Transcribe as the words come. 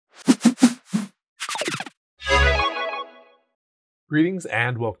Greetings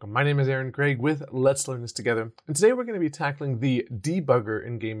and welcome. My name is Aaron Craig with Let's Learn This Together, and today we're going to be tackling the debugger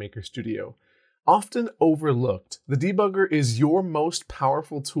in GameMaker Studio. Often overlooked, the debugger is your most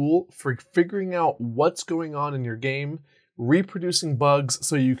powerful tool for figuring out what's going on in your game, reproducing bugs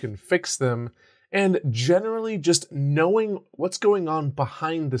so you can fix them, and generally just knowing what's going on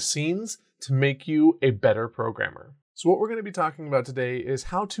behind the scenes to make you a better programmer. So what we're going to be talking about today is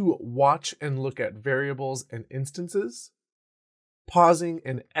how to watch and look at variables and instances, pausing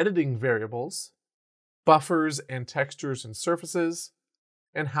and editing variables, buffers and textures and surfaces,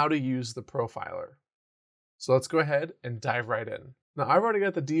 and how to use the profiler. So let's go ahead and dive right in. Now I've already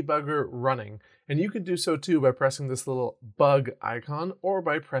got the debugger running, and you can do so too by pressing this little bug icon or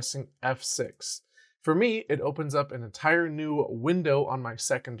by pressing F6. For me, it opens up an entire new window on my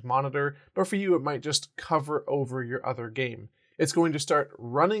second monitor, but for you it might just cover over your other game. It's going to start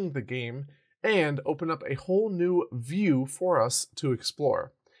running the game and open up a whole new view for us to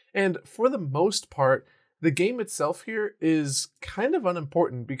explore. And for the most part, the game itself here is kind of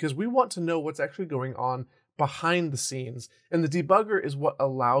unimportant because we want to know what's actually going on behind the scenes, and the debugger is what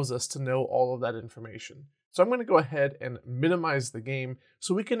allows us to know all of that information. So I'm going to go ahead and minimize the game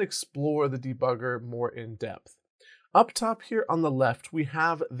so we can explore the debugger more in depth. Up top here on the left, we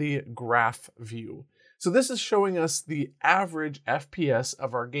have the graph view. So this is showing us the average FPS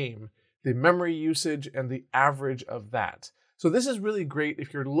of our game, the memory usage, and the average of that. So this is really great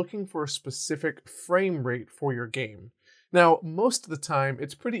if you're looking for a specific frame rate for your game. Now, most of the time,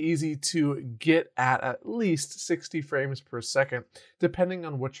 it's pretty easy to get at least 60 frames per second, depending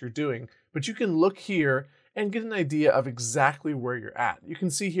on what you're doing. But you can look here and get an idea of exactly where you're at. You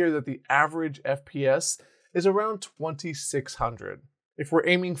can see here that the average FPS is around 2600. If we're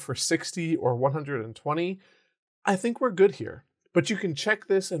aiming for 60 or 120, I think we're good here. But you can check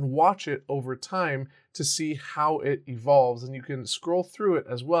this and watch it over time to see how it evolves, and you can scroll through it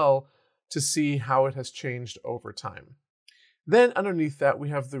as well to see how it has changed over time. Then underneath that, we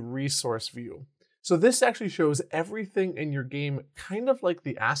have the resource view. So this actually shows everything in your game kind of like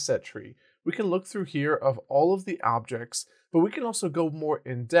the asset tree. We can look through here of all of the objects, but we can also go more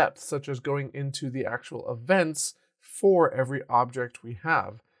in depth, such as going into the actual events for every object we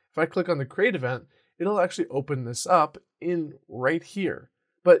have. If I click on the create event, it'll actually open this up in right here,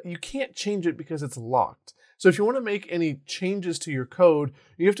 but you can't change it because it's locked. So if you want to make any changes to your code,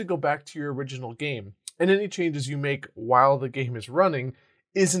 you have to go back to your original game, and any changes you make while the game is running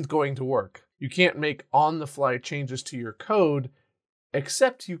isn't going to work. You can't make on-the-fly changes to your code,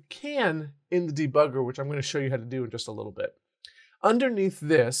 except you can in the debugger, which I'm going to show you how to do in just a little bit. Underneath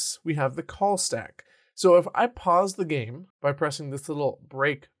this, we have the call stack. So if I pause the game by pressing this little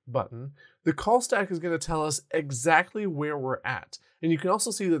break button, the call stack is going to tell us exactly where we're at. And you can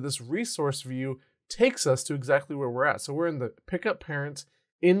also see that this resource view takes us to exactly where we're at. So we're in the pickup parent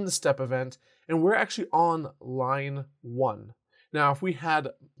in the step event, and we're actually on line 1. Now, if we had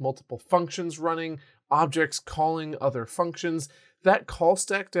multiple functions running, objects calling other functions, that call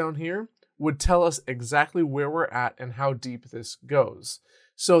stack down here would tell us exactly where we're at and how deep this goes.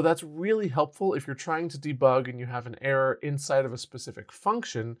 So that's really helpful if you're trying to debug and you have an error inside of a specific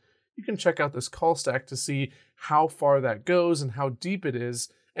function. You can check out this call stack to see how far that goes and how deep it is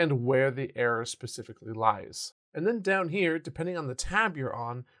and where the error specifically lies. And then down here, depending on the tab you're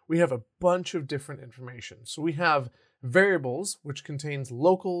on, we have a bunch of different information. So we have variables, which contains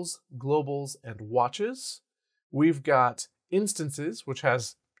locals, globals, and watches. We've got instances, which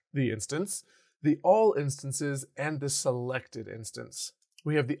has the instance, the all instances, and the selected instance.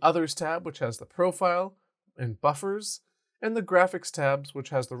 We have the Others tab, which has the profile and buffers, and the Graphics tabs, which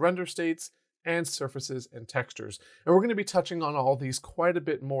has the render states and surfaces and textures. And we're going to be touching on all these quite a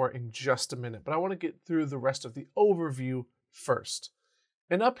bit more in just a minute, but I want to get through the rest of the overview first.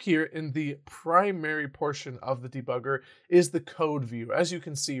 And up here in the primary portion of the debugger is the code view, as you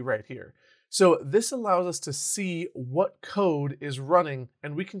can see right here. So this allows us to see what code is running,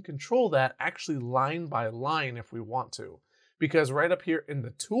 and we can control that actually line by line if we want to. Because right up here in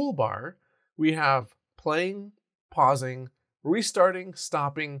the toolbar, we have playing, pausing, restarting,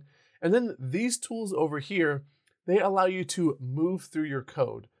 stopping, and then these tools over here, they allow you to move through your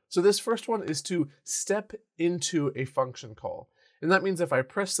code. So this first one is to step into a function call. And that means if I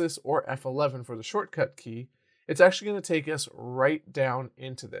press this or F11 for the shortcut key, it's actually going to take us right down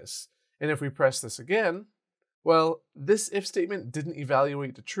into this. And if we press this again, well, this if statement didn't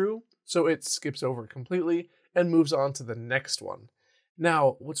evaluate to true, so it skips over completely and moves on to the next one.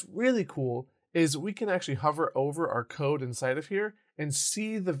 Now, what's really cool is we can actually hover over our code inside of here and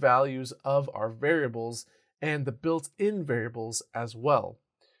see the values of our variables and the built-in variables as well.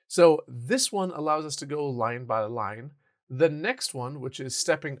 So this one allows us to go line by line. The next one, which is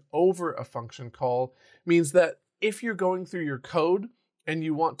stepping over a function call, means that if you're going through your code and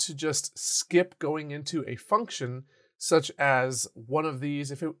you want to just skip going into a function, such as one of these,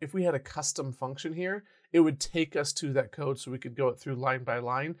 if we had a custom function here, it would take us to that code so we could go it through line by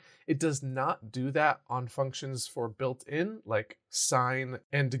line. It does not do that on functions for built-in, like sine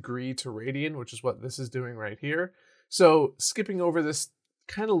and degree to radian, which is what this is doing right here. So skipping over this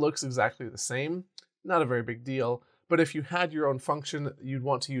kind of looks exactly the same, not a very big deal, but if you had your own function, you'd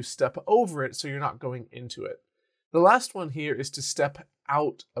want to use step over it so you're not going into it. The last one here is to step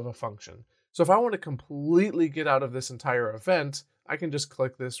out of a function. So if I want to completely get out of this entire event, I can just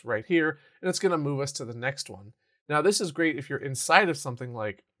click this right here, and it's going to move us to the next one. Now, this is great if you're inside of something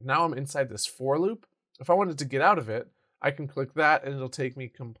like, now I'm inside this for loop. If I wanted to get out of it, I can click that, and it'll take me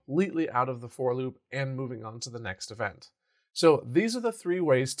completely out of the for loop and moving on to the next event. So these are the 3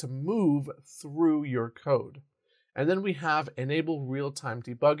 ways to move through your code. And then we have enable real-time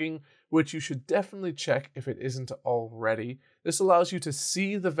debugging, which you should definitely check if it isn't already. This allows you to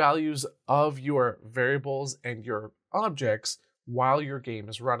see the values of your variables and your objects while your game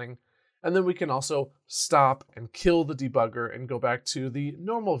is running. And then we can also stop and kill the debugger and go back to the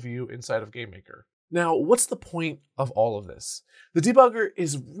normal view inside of GameMaker. Now, what's the point of all of this? The debugger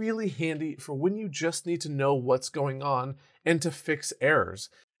is really handy for when you just need to know what's going on and to fix errors.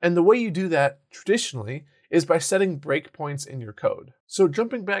 And the way you do that traditionally is by setting breakpoints in your code. So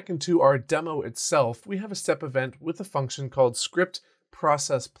jumping back into our demo itself, we have a step event with a function called script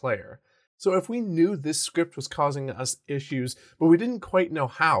process player. So if we knew this script was causing us issues, but we didn't quite know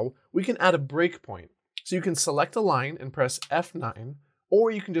how, we can add a breakpoint. So you can select a line and press F9,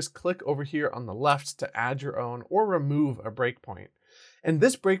 or you can just click over here on the left to add your own or remove a breakpoint. And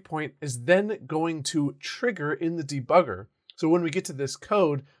this breakpoint is then going to trigger in the debugger. So when we get to this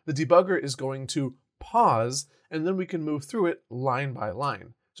code, the debugger is going to pause, and then we can move through it line by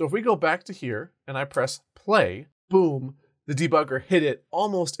line. So if we go back to here and I press play, boom, the debugger hit it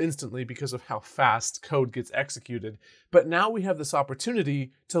almost instantly because of how fast code gets executed. But now we have this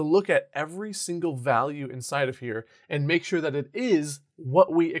opportunity to look at every single value inside of here and make sure that it is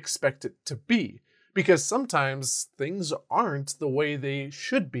what we expect it to be. Because sometimes things aren't the way they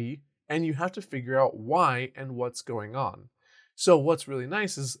should be, and you have to figure out why and what's going on. So what's really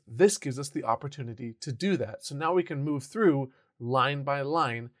nice is this gives us the opportunity to do that. So now we can move through line by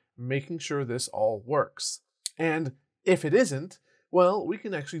line, making sure this all works. And if it isn't, well, we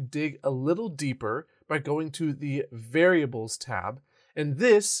can actually dig a little deeper by going to the Variables tab. And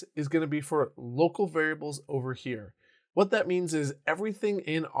this is going to be for local variables over here. What that means is everything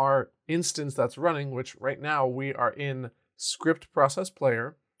in our instance that's running, which right now we are in script process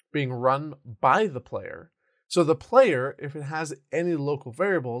player, being run by the player. So the player, if it has any local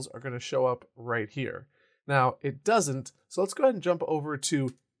variables, are going to show up right here. Now it doesn't, so let's go ahead and jump over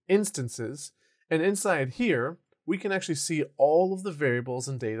to instances. And inside here, we can actually see all of the variables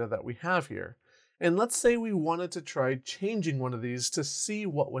and data that we have here. And let's say we wanted to try changing one of these to see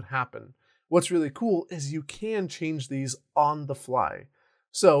what would happen. What's really cool is you can change these on the fly.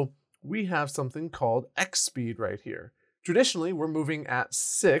 So we have something called X speed right here. Traditionally, we're moving at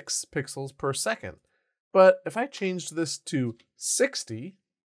 6 pixels per second. But if I changed this to 60,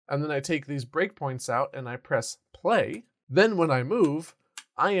 and then I take these breakpoints out and I press play, then when I move,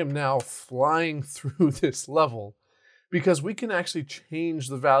 I am now flying through this level because we can actually change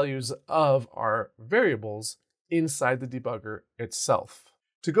the values of our variables inside the debugger itself.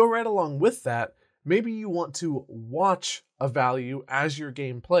 To go right along with that, maybe you want to watch a value as your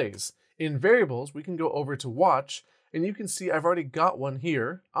game plays. In variables, we can go over to watch, and you can see I've already got one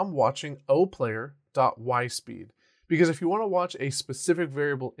here. I'm watching oplayer.yspeed. Because if you want to watch a specific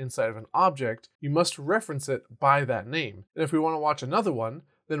variable inside of an object, you must reference it by that name. And if we want to watch another one,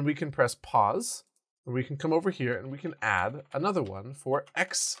 then we can press pause, and we can come over here and we can add another one for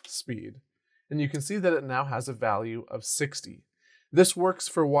X speed. And you can see that it now has a value of 60. This works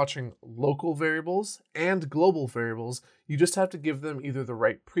for watching local variables and global variables. You just have to give them either the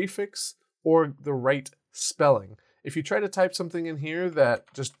right prefix or the right spelling. If you try to type something in here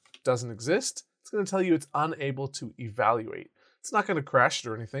that just doesn't exist, it's going to tell you it's unable to evaluate. It's not going to crash it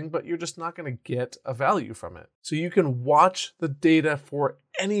or anything, but you're just not going to get a value from it. So you can watch the data for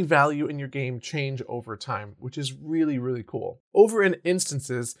any value in your game change over time, which is really, really cool. Over in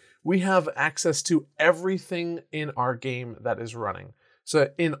instances, we have access to everything in our game that is running.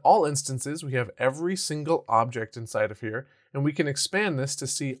 So in all instances, we have every single object inside of here, and we can expand this to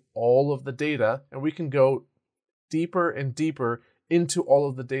see all of the data, and we can go deeper and deeper into all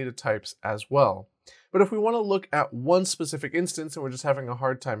of the data types as well. But if we want to look at one specific instance and we're just having a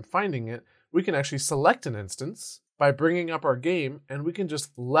hard time finding it, we can actually select an instance, by bringing up our game, and we can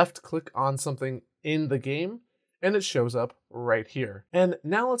just left click on something in the game and it shows up right here. And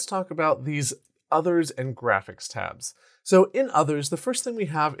now let's talk about these Others and Graphics tabs. So in Others, the first thing we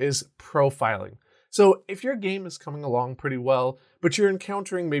have is profiling. So if your game is coming along pretty well, but you're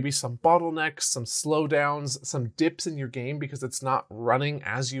encountering maybe some bottlenecks, some slowdowns, some dips in your game because it's not running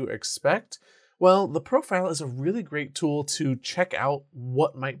as you expect, well, the profile is a really great tool to check out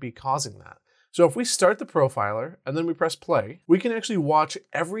what might be causing that. So if we start the profiler and then we press play, we can actually watch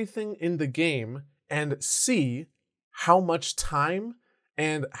everything in the game and see how much time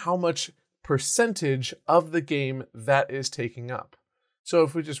and how much percentage of the game that is taking up. So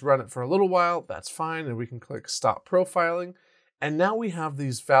if we just run it for a little while, that's fine, and we can click stop profiling. And now we have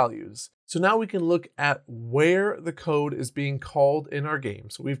these values. So now we can look at where the code is being called in our game.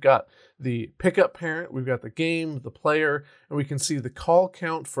 So we've got the pickup parent, we've got the game, the player, and we can see the call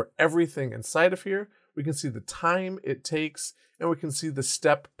count for everything inside of here. We can see the time it takes, and we can see the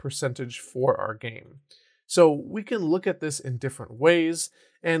step percentage for our game. So we can look at this in different ways,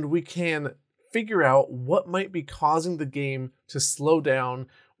 and we can figure out what might be causing the game to slow down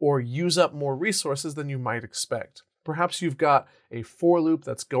or use up more resources than you might expect. Perhaps you've got a for loop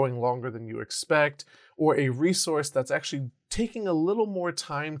that's going longer than you expect, or a resource that's actually taking a little more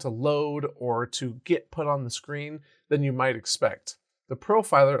time to load or to get put on the screen than you might expect. The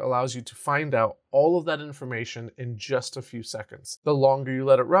profiler allows you to find out all of that information in just a few seconds. The longer you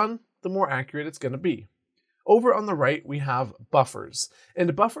let it run, the more accurate it's going to be. Over on the right, we have buffers.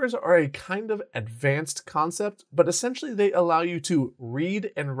 And buffers are a kind of advanced concept, but essentially they allow you to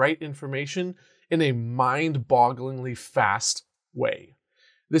read and write information in a mind-bogglingly fast way.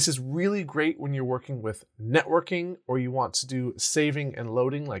 This is really great when you're working with networking or you want to do saving and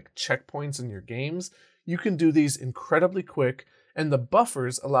loading like checkpoints in your games. You can do these incredibly quick, and the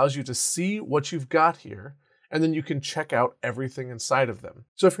buffers allows you to see what you've got here, and then you can check out everything inside of them.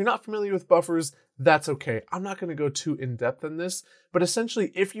 So if you're not familiar with buffers, that's okay. I'm not going to go too in-depth in this, but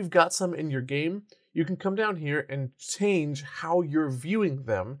essentially if you've got some in your game, you can come down here and change how you're viewing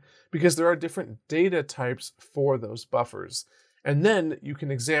them because there are different data types for those buffers. And then you can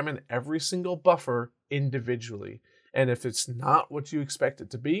examine every single buffer individually. And if it's not what you expect it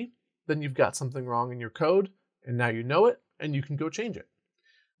to be, then you've got something wrong in your code, and now you know it, and you can go change it.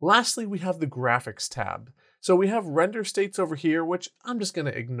 Lastly, we have the Graphics tab. So we have render states over here, which I'm just going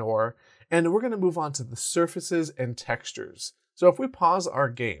to ignore, and we're going to move on to the surfaces and textures. So if we pause our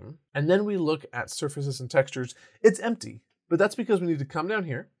game, and then we look at surfaces and textures, it's empty. But that's because we need to come down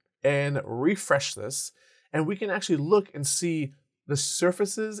here and refresh this, and we can actually look and see the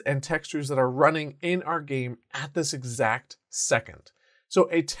surfaces and textures that are running in our game at this exact second. So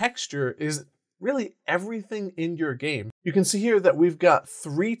a texture is really everything in your game. You can see here that we've got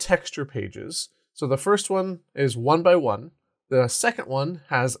 3 texture pages. So the first one is 1 by 1. The second one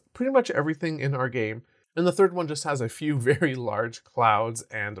has pretty much everything in our game. And the third one just has a few very large clouds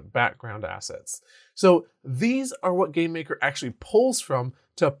and background assets. So these are what GameMaker actually pulls from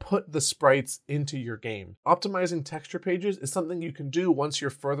to put the sprites into your game. Optimizing texture pages is something you can do once you're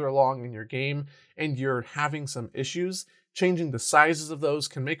further along in your game and you're having some issues. Changing the sizes of those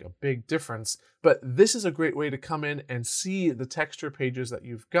can make a big difference, but this is a great way to come in and see the texture pages that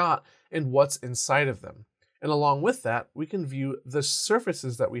you've got and what's inside of them. And along with that, we can view the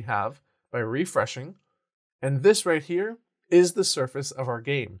surfaces that we have by refreshing. And this right here is the surface of our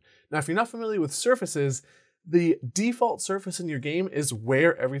game. Now, if you're not familiar with surfaces, the default surface in your game is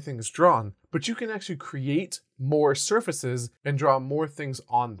where everything is drawn, but you can actually create more surfaces and draw more things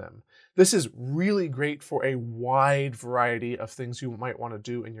on them. This is really great for a wide variety of things you might want to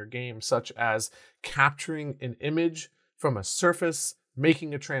do in your game, such as capturing an image from a surface,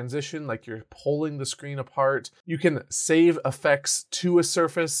 making a transition like you're pulling the screen apart. You can save effects to a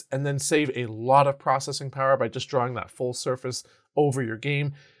surface and then save a lot of processing power by just drawing that full surface over your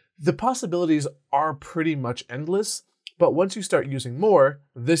game. The possibilities are pretty much endless, but once you start using more,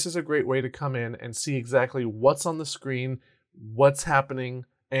 this is a great way to come in and see exactly what's on the screen, what's happening,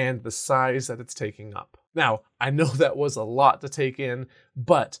 and the size that it's taking up. Now, I know that was a lot to take in,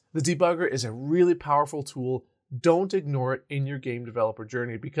 but the debugger is a really powerful tool. Don't ignore it in your game developer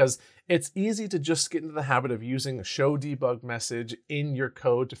journey because it's easy to just get into the habit of using a show debug message in your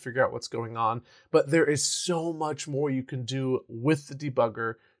code to figure out what's going on. But there is so much more you can do with the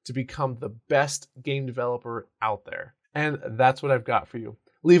debugger to become the best game developer out there. And that's what I've got for you.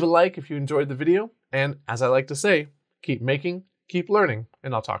 Leave a like if you enjoyed the video. And as I like to say, keep making, keep learning,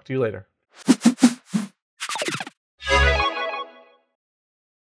 and I'll talk to you later.